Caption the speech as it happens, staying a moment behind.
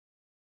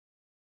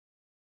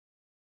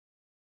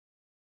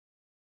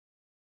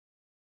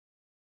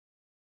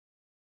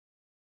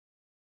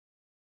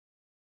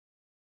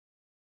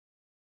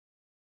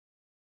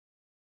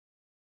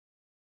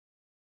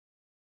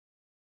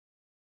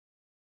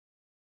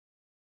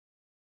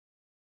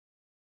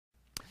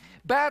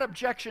Bad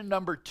objection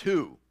number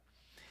 2.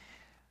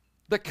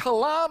 The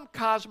Kalam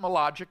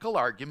cosmological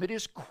argument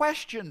is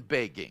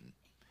question-begging,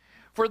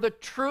 for the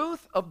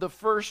truth of the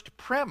first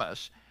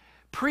premise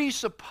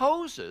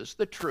presupposes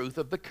the truth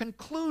of the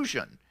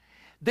conclusion.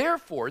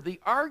 Therefore, the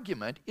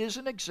argument is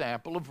an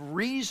example of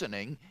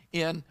reasoning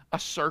in a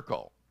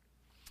circle.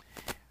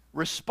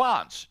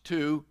 Response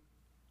to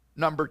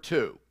number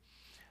 2.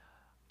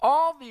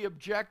 All the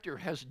objector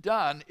has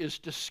done is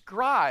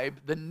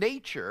describe the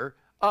nature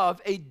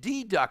of a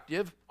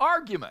deductive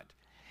argument.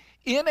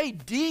 In a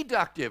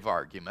deductive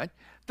argument,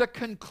 the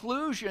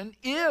conclusion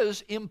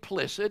is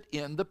implicit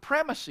in the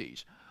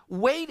premises,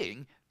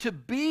 waiting to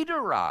be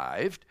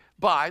derived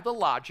by the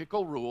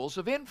logical rules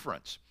of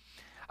inference.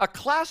 A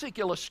classic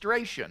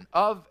illustration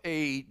of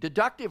a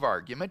deductive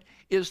argument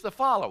is the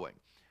following.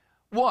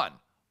 1.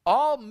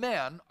 All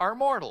men are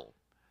mortal.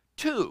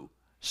 2.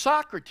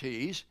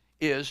 Socrates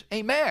is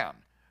a man.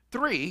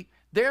 3.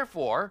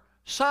 Therefore,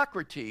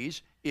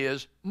 Socrates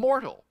is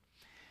mortal.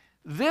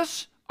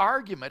 This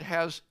argument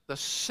has the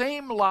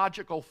same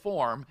logical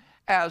form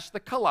as the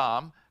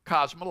Kalam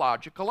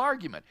cosmological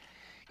argument.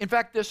 In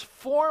fact, this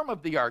form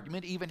of the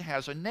argument even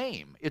has a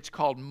name. It's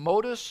called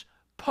modus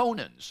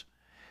ponens.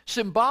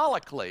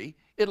 Symbolically,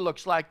 it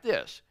looks like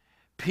this.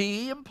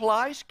 P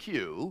implies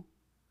Q,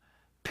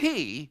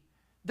 P,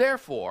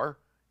 therefore,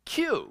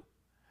 Q.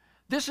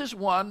 This is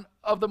one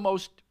of the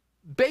most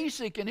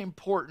basic and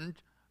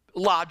important,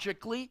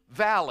 logically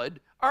valid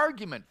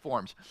argument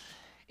forms.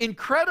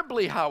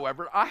 Incredibly,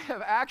 however, I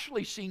have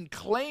actually seen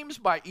claims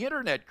by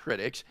internet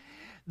critics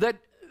that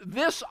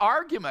this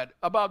argument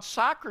about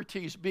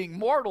Socrates being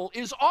mortal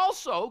is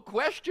also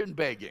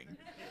question-begging.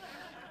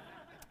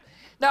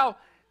 Now,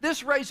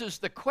 this raises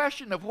the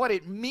question of what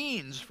it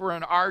means for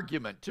an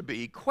argument to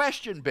be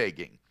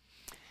question-begging.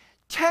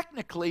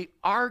 Technically,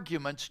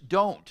 arguments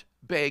don't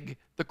beg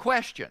the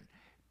question.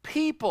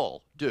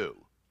 People do.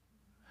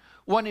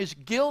 One is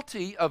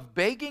guilty of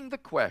begging the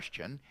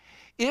question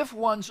if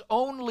one's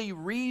only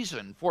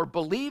reason for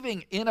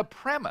believing in a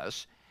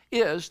premise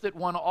is that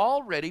one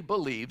already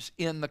believes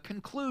in the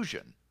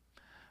conclusion.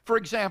 For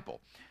example,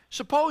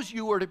 suppose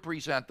you were to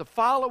present the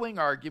following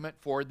argument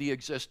for the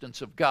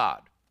existence of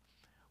God.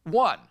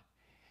 1.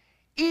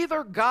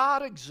 Either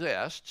God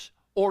exists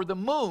or the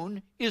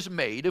moon is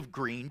made of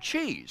green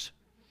cheese.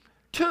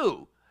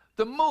 2.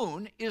 The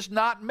moon is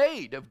not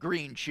made of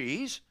green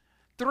cheese.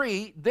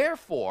 3.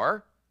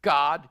 Therefore,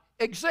 God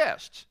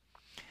exists.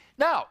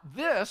 Now,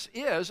 this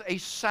is a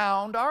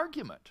sound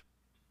argument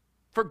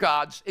for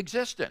God's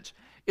existence.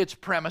 Its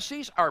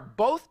premises are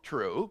both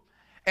true,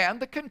 and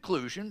the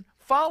conclusion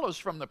follows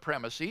from the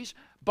premises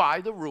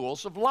by the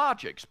rules of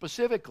logic,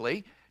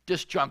 specifically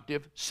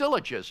disjunctive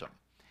syllogism.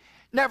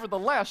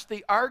 Nevertheless,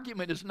 the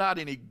argument is not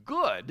any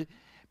good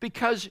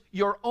because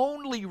your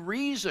only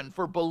reason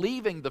for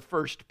believing the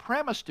first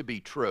premise to be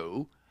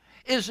true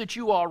is that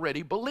you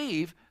already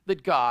believe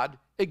that God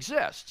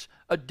exists.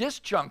 A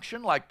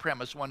disjunction like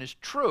premise 1 is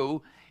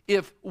true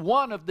if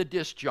one of the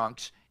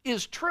disjuncts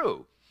is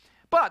true.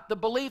 But the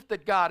belief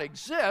that God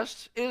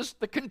exists is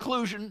the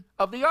conclusion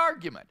of the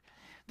argument.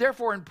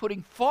 Therefore, in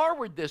putting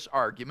forward this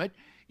argument,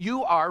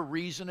 you are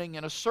reasoning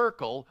in a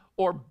circle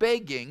or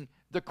begging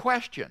the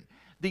question.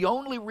 The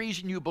only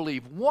reason you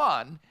believe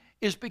 1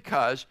 is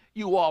because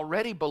you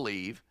already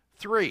believe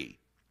 3.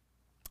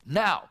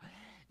 Now,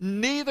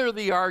 neither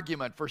the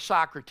argument for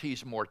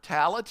Socrates'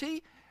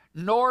 mortality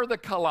nor the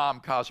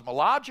Kalam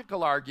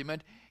cosmological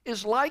argument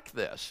is like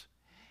this.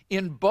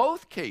 In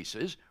both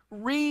cases,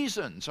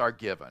 reasons are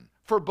given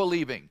for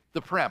believing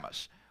the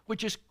premise,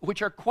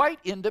 which are quite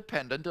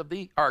independent of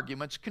the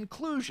argument's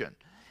conclusion.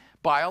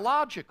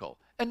 Biological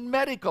and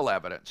medical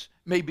evidence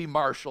may be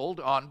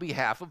marshaled on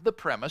behalf of the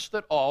premise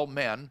that all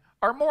men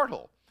are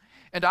mortal.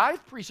 And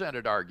I've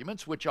presented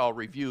arguments, which I'll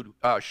review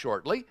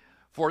shortly,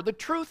 for the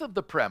truth of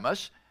the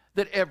premise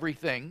that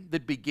everything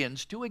that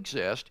begins to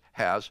exist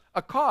has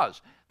a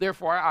cause.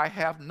 Therefore, I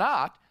have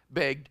not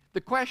begged the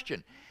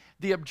question.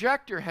 The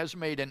objector has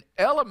made an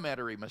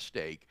elementary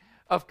mistake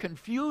of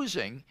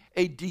confusing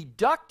a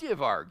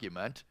deductive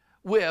argument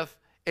with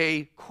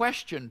a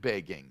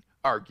question-begging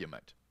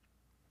argument.